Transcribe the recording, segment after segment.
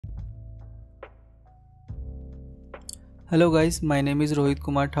Hello guys, my name is Rohit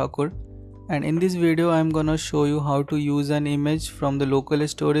Kumar Thakur, and in this video I am gonna show you how to use an image from the local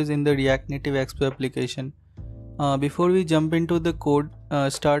storage in the React Native Expo application. Before we jump into the code,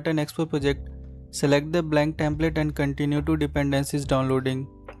 start an Expo project, select the blank template and continue to dependencies downloading.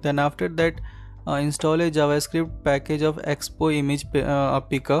 Then after that, install a JavaScript package of Expo image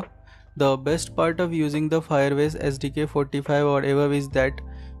picker. The best part of using the Firebase SDK 45 or above is that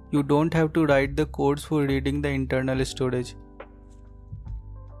you don't have to write the codes for reading the internal storage.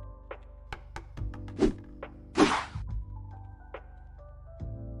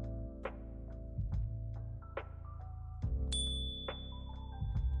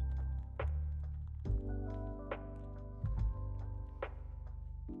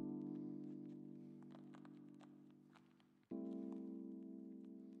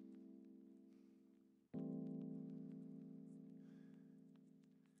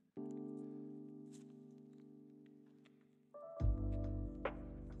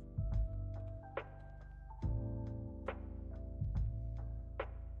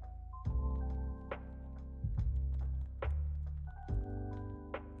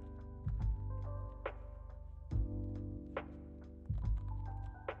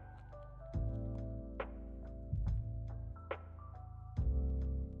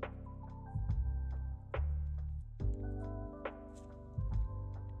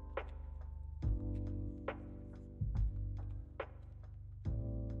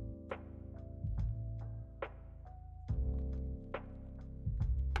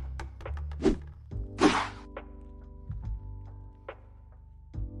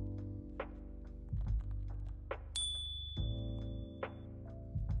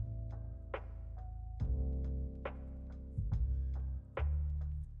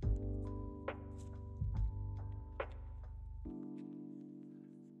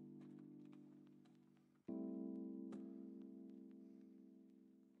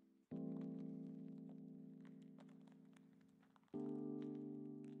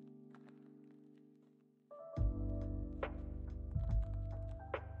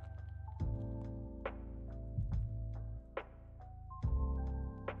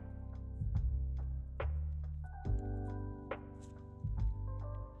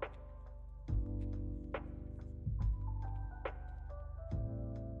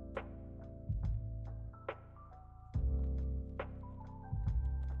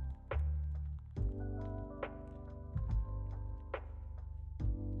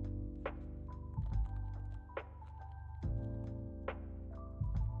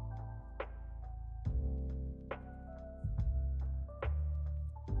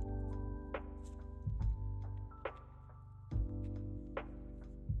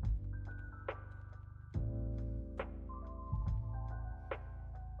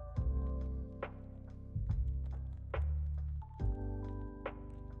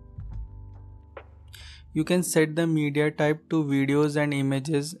 You can set the media type to videos and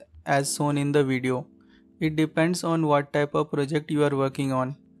images as shown in the video. It depends on what type of project you are working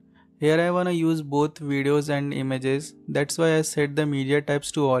on. Here I wanna use both videos and images, that's why I set the media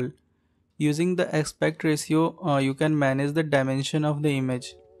types to all. Using the aspect ratio, you can manage the dimension of the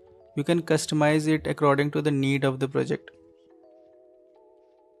image. You can customize it according to the need of the project.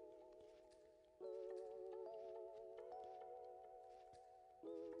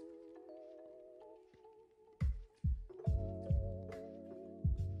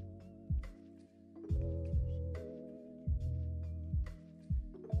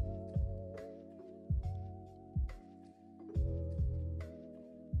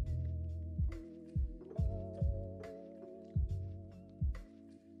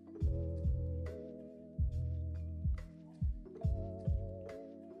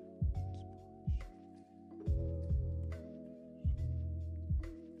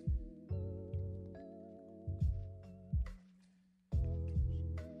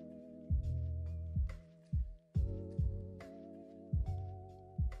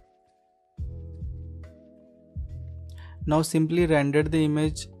 Now simply render the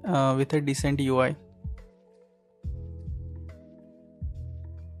image with a decent UI.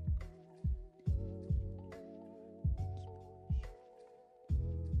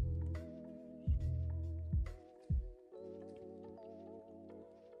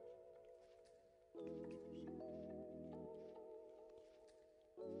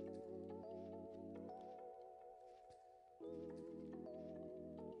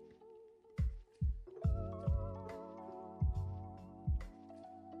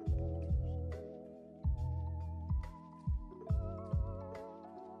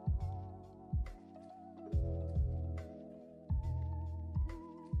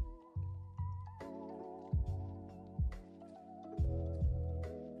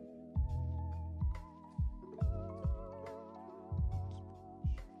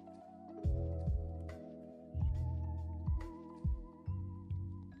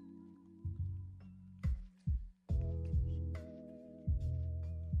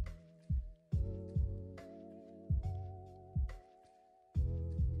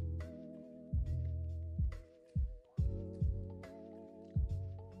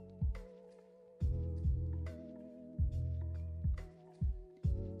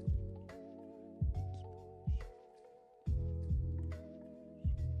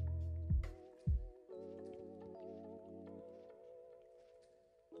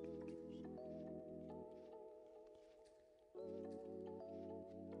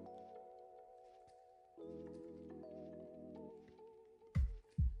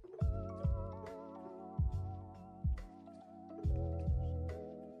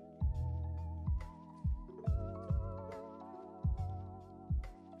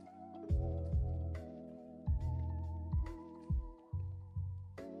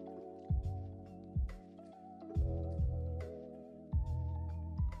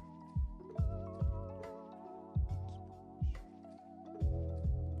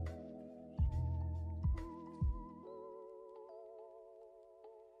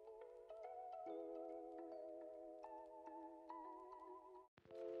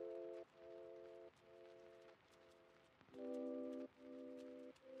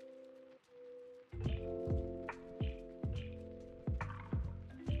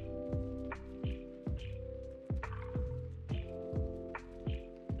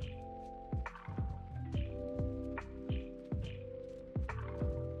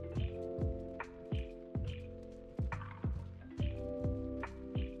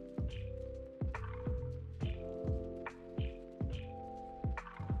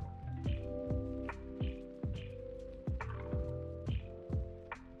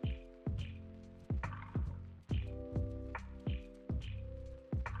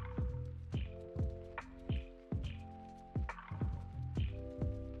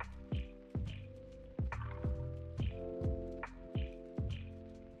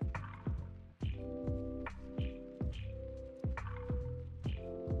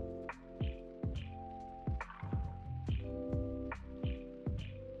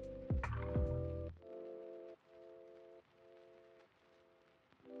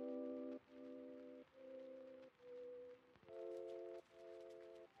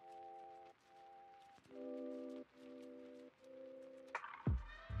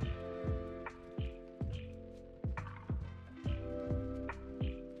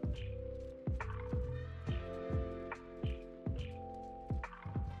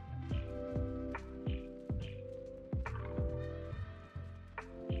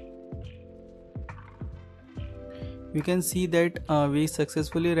 You can see that we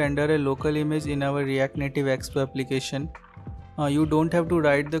successfully render a local image in our React Native Expo application. You don't have to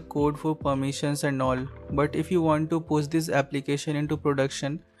write the code for permissions and all, but if you want to push this application into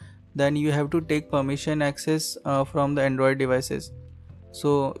production, then you have to take permission access from the Android devices.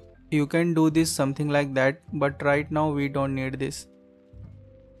 So you can do this something like that, but right now we don't need this.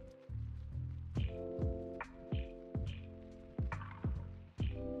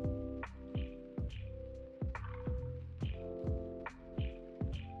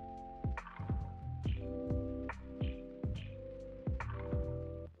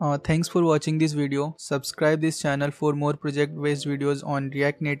 Thanks for watching this video. Subscribe this channel for more project based videos on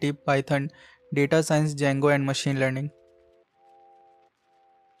React Native, Python, data science, Django and machine learning.